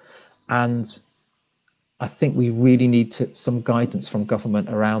forward? And I think we really need some guidance from government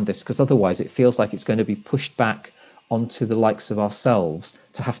around this, because otherwise it feels like it's going to be pushed back onto the likes of ourselves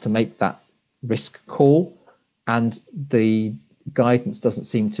to have to make that risk call, and the guidance doesn't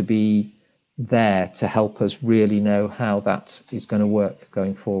seem to be there to help us really know how that is going to work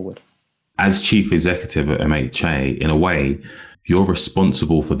going forward. As chief executive at MHA, in a way, you're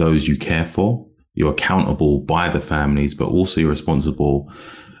responsible for those you care for. You're accountable by the families, but also you're responsible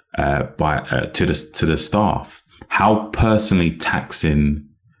to the staff. How personally taxing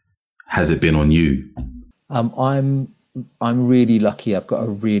has it been on you? I'm really lucky. I've got a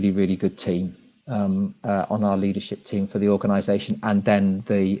really, really good team on our leadership team for the organisation, and then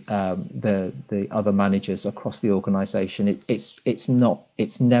the other managers across the organisation. It's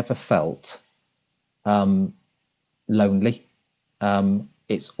never felt lonely.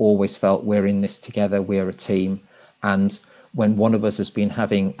 It's always felt we're in this together. We're a team, and when one of us has been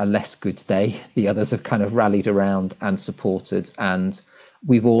having a less good day, the others have kind of rallied around and supported. And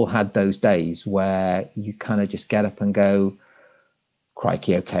we've all had those days where you kind of just get up and go,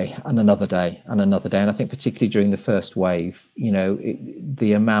 crikey, okay, and another day and another day. And I think particularly during the first wave,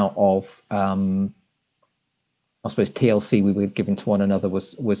 the amount of I suppose TLC we were giving to one another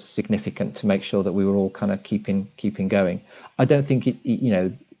was significant to make sure that we were all kind of keeping going. I don't think at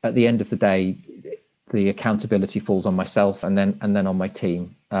the end of the day, the accountability falls on myself and then on my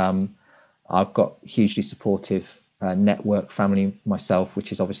team. I've got hugely supportive network family myself,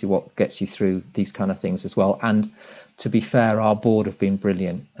 which is obviously what gets you through these kind of things as well. And to be fair, our board have been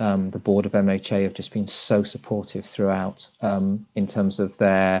brilliant. The board of MHA have just been so supportive throughout in terms of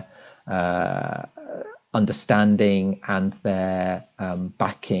their understanding and their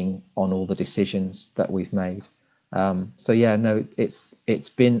backing on all the decisions that we've made. So yeah, no, it's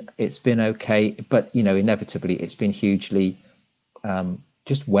been okay, but inevitably it's been hugely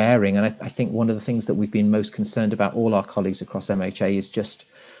just wearing. And I think one of the things that we've been most concerned about, all our colleagues across MHA, is just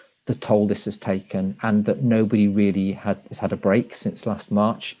the toll this has taken, and that nobody really has had a break since last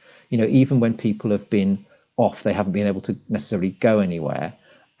March. Even when people have been off, they haven't been able to necessarily go anywhere,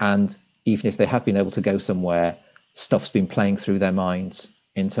 and even if they have been able to go somewhere, stuff's been playing through their minds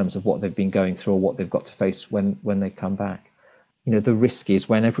in terms of what they've been going through or what they've got to face when they come back. The risk is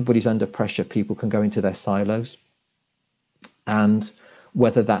when everybody's under pressure, people can go into their silos. And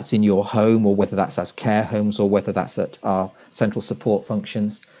whether that's in your home or whether that's as care homes or whether that's at our central support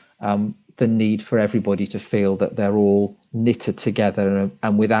functions, the need for everybody to feel that they're all knitted together,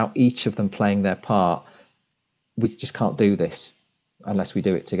 and without each of them playing their part, we just can't do this unless we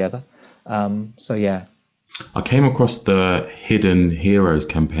do it together. So yeah. I came across the Hidden Heroes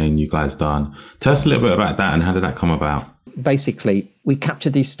campaign you guys done. Tell us a little bit about that, and how did that come about? Basically, we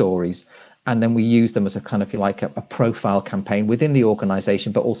captured these stories and then we use them as a kind of like a profile campaign within the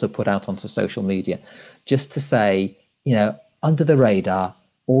organization, but also put out onto social media, just to say, under the radar,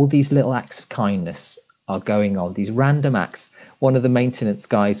 all these little acts of kindness are going on, these random acts. One of the maintenance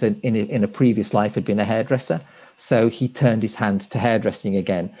guys in a previous life had been a hairdresser, so he turned his hand to hairdressing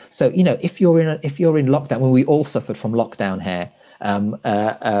again. So if you're in lockdown, when we all suffered from lockdown hair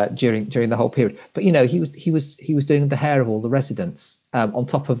during the whole period, but he was doing the hair of all the residents on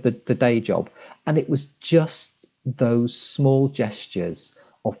top of the day job, and it was just those small gestures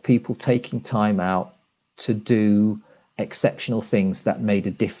of people taking time out to do exceptional things that made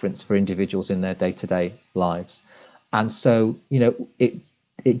a difference for individuals in their day-to-day lives. And so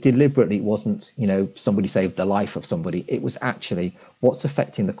it deliberately wasn't somebody saved the life of somebody. It was actually what's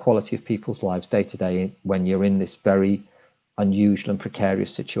affecting the quality of people's lives day to day when you're in this very unusual and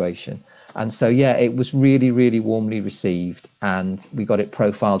precarious situation. And so yeah, it was really, really warmly received, and we got it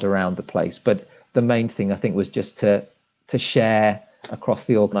profiled around the place. But the main thing I think was just to share across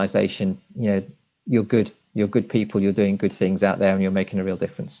the organization, you're good people, you're doing good things out there, and you're making a real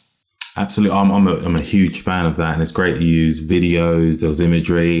difference. Absolutely. I'm a huge fan of that. And it's great to use videos, there was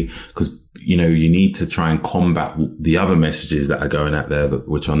imagery, because, you need to try and combat the other messages that are going out there,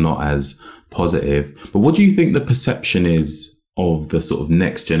 which are not as positive. But what do you think the perception is of the sort of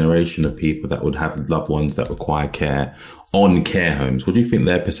next generation of people that would have loved ones that require care on care homes? What do you think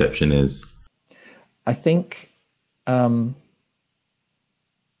their perception is? I think,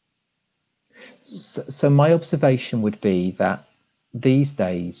 so my observation would be that these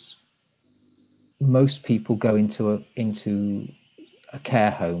days, most people go into a care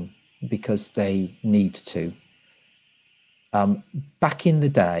home because they need to. Back in the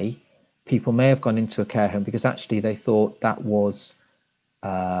day, people may have gone into a care home because actually they thought that was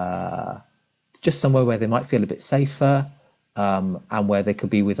just somewhere where they might feel a bit safer, and where they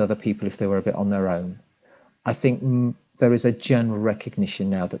could be with other people if they were a bit on their own. I think there is a general recognition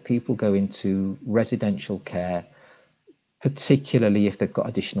now that people go into residential care particularly if they've got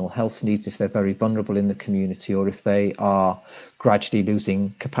additional health needs, if they're very vulnerable in the community, or if they are gradually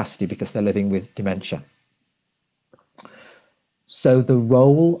losing capacity because they're living with dementia. So the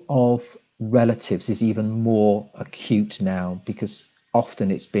role of relatives is even more acute now, because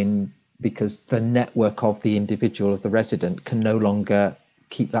often it's been because the network of the individual, of the resident, can no longer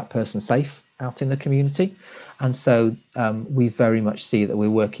keep that person safe out in the community. And so we very much see that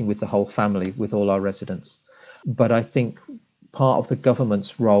we're working with the whole family, with all our residents. But I think part of the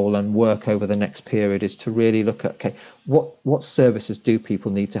government's role and work over the next period is to really look at, okay, what services do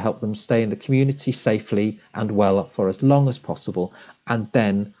people need to help them stay in the community safely and well for as long as possible, and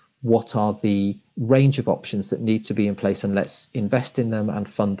then what are the range of options that need to be in place, and let's invest in them and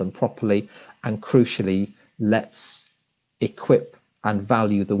fund them properly, and crucially, let's equip and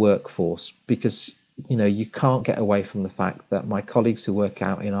value the workforce, because you can't get away from the fact that my colleagues who work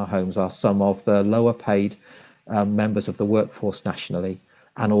out in our homes are some of the lower paid members of the workforce nationally.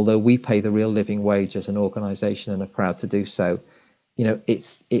 And although we pay the real living wage as an organisation and are proud to do so,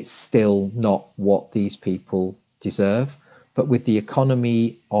 it's still not what these people deserve. But with the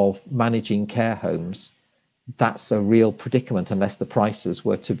economy of managing care homes, that's a real predicament unless the prices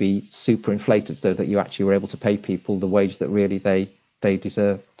were to be super inflated so that you actually were able to pay people the wage that really they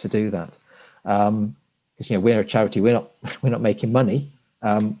deserve to do that. Because we're a charity, we're not making money.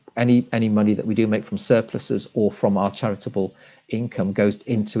 Any money that we do make from surpluses or from our charitable income goes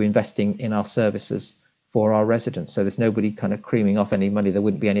into investing in our services for our residents. So there's nobody kind of creaming off any money. There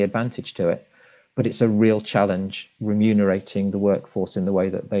wouldn't be any advantage to it. But it's a real challenge remunerating the workforce in the way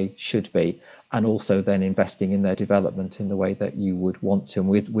that they should be, and also then investing in their development in the way that you would want to. And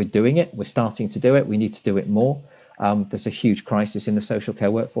we're doing it. We're starting to do it. We need to do it more. There's a huge crisis in the social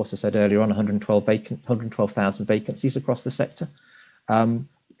care workforce. I said earlier on, 112,000 vacancies across the sector.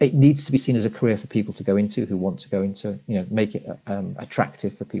 It needs to be seen as a career for people to go into who want to go into, make it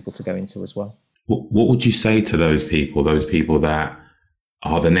attractive for people to go into as well. What would you say to those people that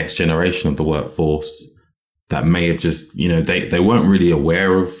are the next generation of the workforce that may have just, they weren't really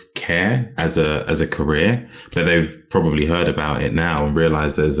aware of care as a career, but they've probably heard about it now and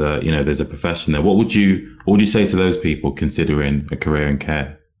realized there's a profession there. What would you say to those people considering a career in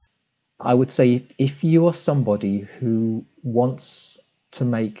care? I would say if you are somebody who wants to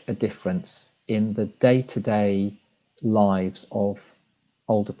make a difference in the day-to-day lives of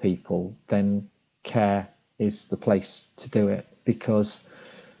older people, then care is the place to do it, because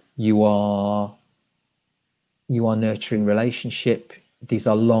you are nurturing relationship. These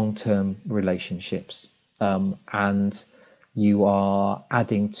are long-term relationships, and you are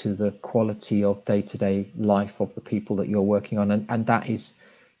adding to the quality of day-to-day life of the people that you're working on, and that is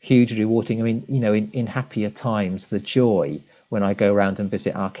hugely rewarding. I mean, in happier times, the joy when I go around and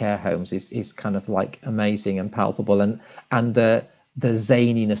visit our care homes is kind of like amazing and palpable, and the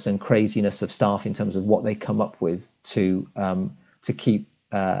zaniness and craziness of staff in terms of what they come up with to keep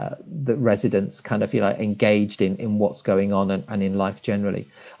the residents kind of engaged in what's going on and in life generally.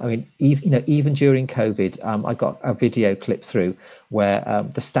 I mean, even during COVID, I got a video clip through where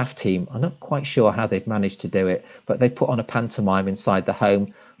the staff team, I'm not quite sure how they've managed to do it, but they put on a pantomime inside the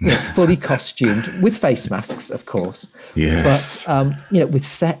home, fully costumed with face masks, of course. Yes. But with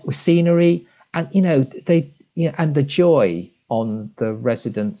scenery, and and the joy on the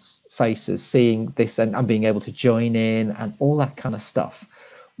residents' faces seeing this and being able to join in and all that kind of stuff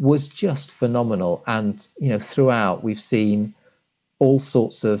was just phenomenal. And throughout we've seen all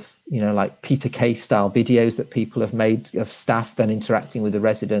sorts of like Peter Kay style videos that people have made of staff then interacting with the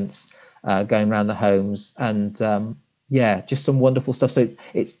residents, going around the homes, and just some wonderful stuff. So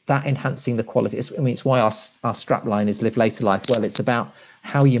it's that enhancing the quality. It's why our strapline is Live Later Life. Well, it's about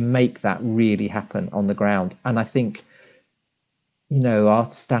how you make that really happen on the ground. And I think our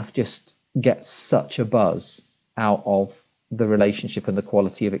staff just get such a buzz out of the relationship and the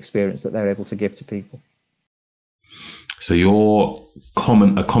quality of experience that they're able to give to people. So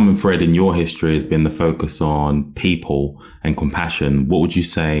a common thread in your history has been the focus on people and compassion. What would you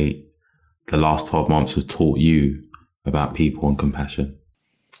say the last 12 months has taught you about people and compassion?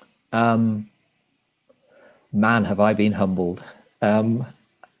 Man, have I been humbled.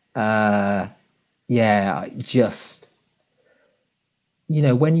 Just,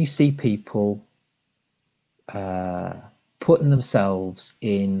 when you see people putting themselves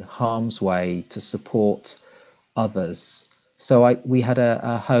in harm's way to support others. So we had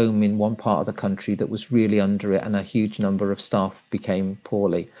a home in one part of the country that was really under it, and a huge number of staff became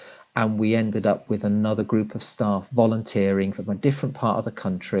poorly. And we ended up with another group of staff volunteering from a different part of the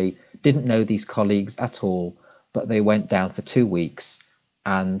country, didn't know these colleagues at all, but they went down for 2 weeks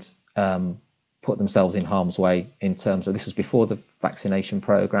and put themselves in harm's way in terms of, this was before the vaccination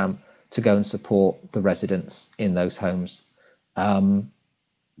program, to go and support the residents in those homes.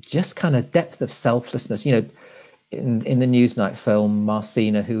 Just kind of depth of selflessness. In the Newsnight film,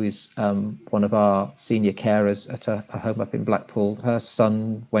 Marcina, who is one of our senior carers at a home up in Blackpool, her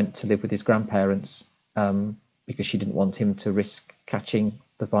son went to live with his grandparents because she didn't want him to risk catching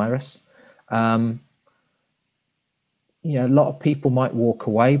the virus. A lot of people might walk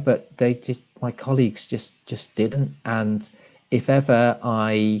away, but my colleagues just didn't. And if ever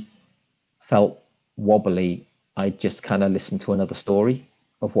I felt wobbly, I just kind of listened to another story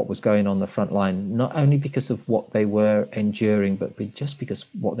of what was going on the front line, not only because of what they were enduring, but just because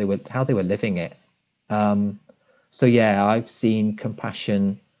how they were living it. So yeah, I've seen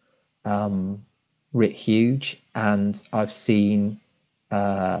compassion writ huge, and I've seen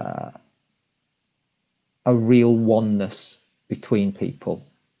a real oneness between people,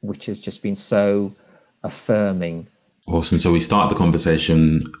 which has just been so affirming. Awesome. So we started the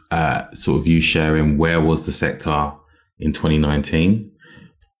conversation sort of you sharing where was the sector in 2019.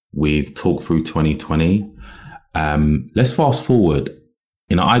 We've talked through 2020. Let's fast forward.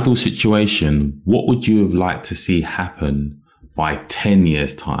 In an ideal situation, what would you have liked to see happen by 10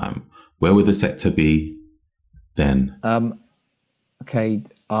 years' time? Where would the sector be then? Okay,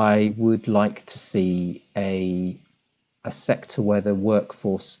 I would like to see a sector where the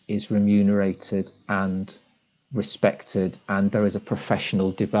workforce is remunerated and respected, and there is a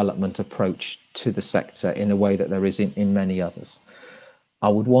professional development approach to the sector in a way that there is in many others. I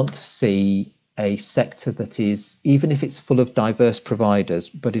would want to see a sector that is, even if it's full of diverse providers,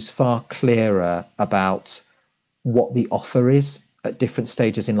 but is far clearer about what the offer is at different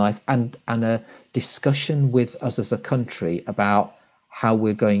stages in life, and a discussion with us as a country about how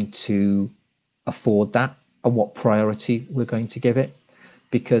we're going to afford that and what priority we're going to give it.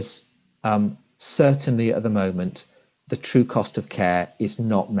 Because certainly at the moment, the true cost of care is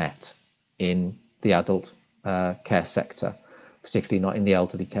not met in the adult care sector, particularly not in the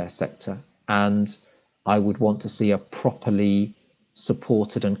elderly care sector. And I would want to see a properly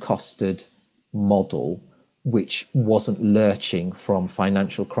supported and costed model which wasn't lurching from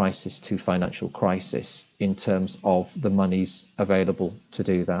financial crisis to financial crisis in terms of the monies available to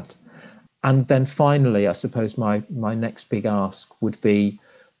do that. And then finally, I suppose my next big ask would be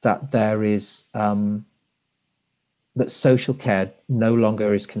that there is that social care no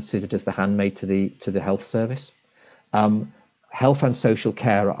longer is considered as the handmaid to the health service. Health and social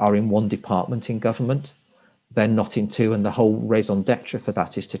care are in one department in government. They're not in two, and the whole raison d'etre for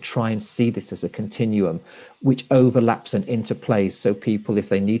that is to try and see this as a continuum which overlaps and interplays, so people, if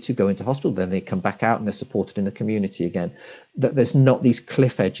they need to go into hospital, then they come back out and they're supported in the community again. That there's not these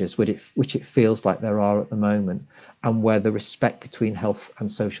cliff edges which it feels like there are at the moment, and where the respect between health and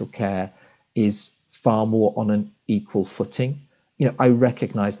social care is far more on an equal footing. I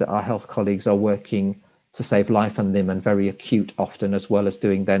recognise that our health colleagues are working to save life and limb, and very acute often, as well as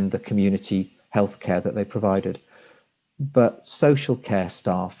doing then the community healthcare that they provided. But social care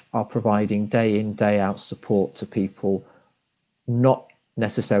staff are providing day in, day out support to people, not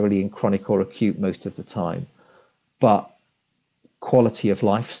necessarily in chronic or acute most of the time, but quality of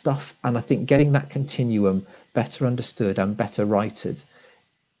life stuff. And I think getting that continuum better understood and better righted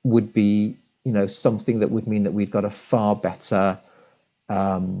would be, something that would mean that we've got a far better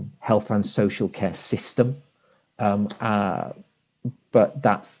health and social care system. But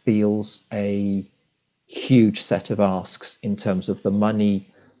that feels a huge set of asks in terms of the money,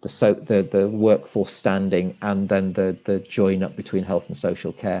 the workforce standing, and then the join up between health and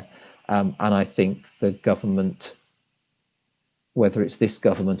social care. And I think the government, whether it's this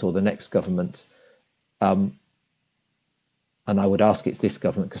government or the next government, and I would ask it's this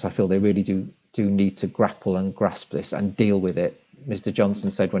government, because I feel they really do need to grapple and grasp this and deal with it. Mr.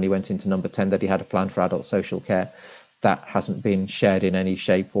 Johnson said when he went into number 10 that he had a plan for adult social care. That hasn't been shared in any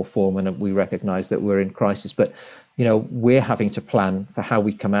shape or form, and we recognise that we're in crisis. But we're having to plan for how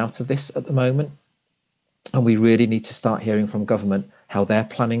we come out of this at the moment, and we really need to start hearing from government how they're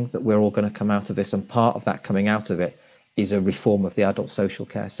planning that we're all going to come out of this. And part of that coming out of it is a reform of the adult social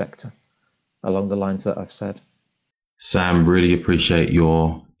care sector, along the lines that I've said. Sam, really appreciate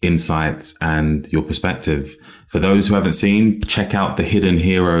your insights and your perspective. For those who haven't seen, check out the Hidden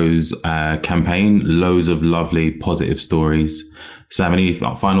Heroes campaign. Loads of lovely, positive stories. Sam, any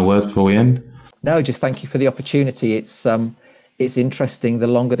final words before we end? No, just thank you for the opportunity. It's interesting, the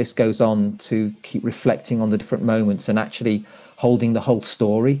longer this goes on, to keep reflecting on the different moments, and actually holding the whole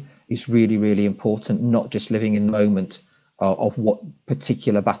story is really, really important, not just living in the moment of what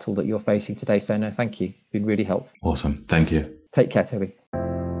particular battle that you're facing today. So no, thank you. It's been really helpful. Awesome. Thank you. Take care, Toby.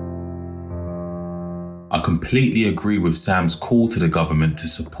 completely agree with Sam's call to the government to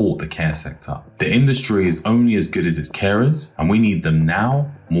support the care sector. The industry is only as good as its carers, and we need them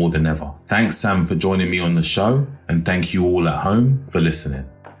now more than ever. Thanks, Sam, for joining me on the show, and thank you all at home for listening.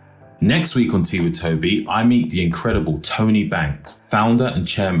 Next week on Tea with Toby, I meet the incredible Tony Banks, founder and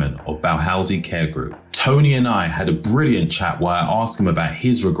chairman of Balhousie Care Group. Tony and I had a brilliant chat where I asked him about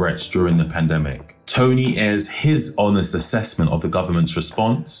his regrets during the pandemic. Tony airs his honest assessment of the government's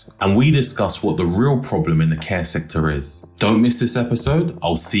response, and we discuss what the real problem in the care sector is. Don't miss this episode.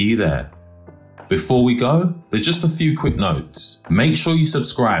 I'll see you there. Before we go, there's just a few quick notes. Make sure you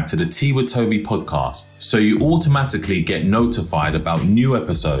subscribe to the Tea with Toby podcast so you automatically get notified about new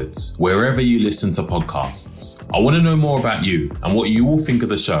episodes wherever you listen to podcasts. I want to know more about you and what you all think of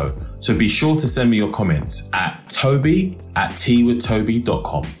the show, so be sure to send me your comments at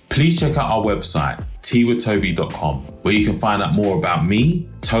toby@teawithtoby.com. Please check out our website, teawithtoby.com, where you can find out more about me,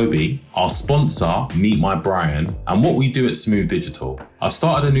 Toby, our sponsor, Meet My Brian, and what we do at Smooth Digital. I've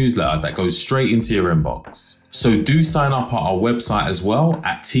started a newsletter that goes straight into your inbox. So do sign up at our website as well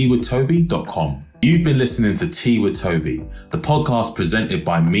at teawithtoby.com. You've been listening to Tea with Toby, the podcast presented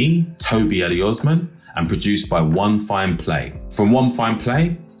by me, Toby Ellie Osman, and produced by One Fine Play. From One Fine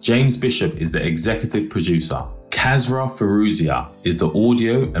Play, James Bishop is the executive producer. Kazra Feruzia is the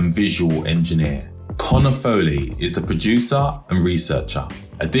audio and visual engineer. Connor Foley is the producer and researcher.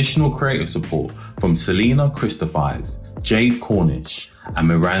 Additional creative support from Selena Christophers, Jade Cornish, and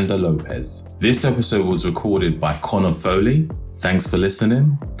Miranda Lopez. This episode was recorded by Connor Foley. Thanks for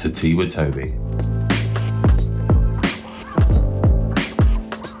listening to Tea with Toby.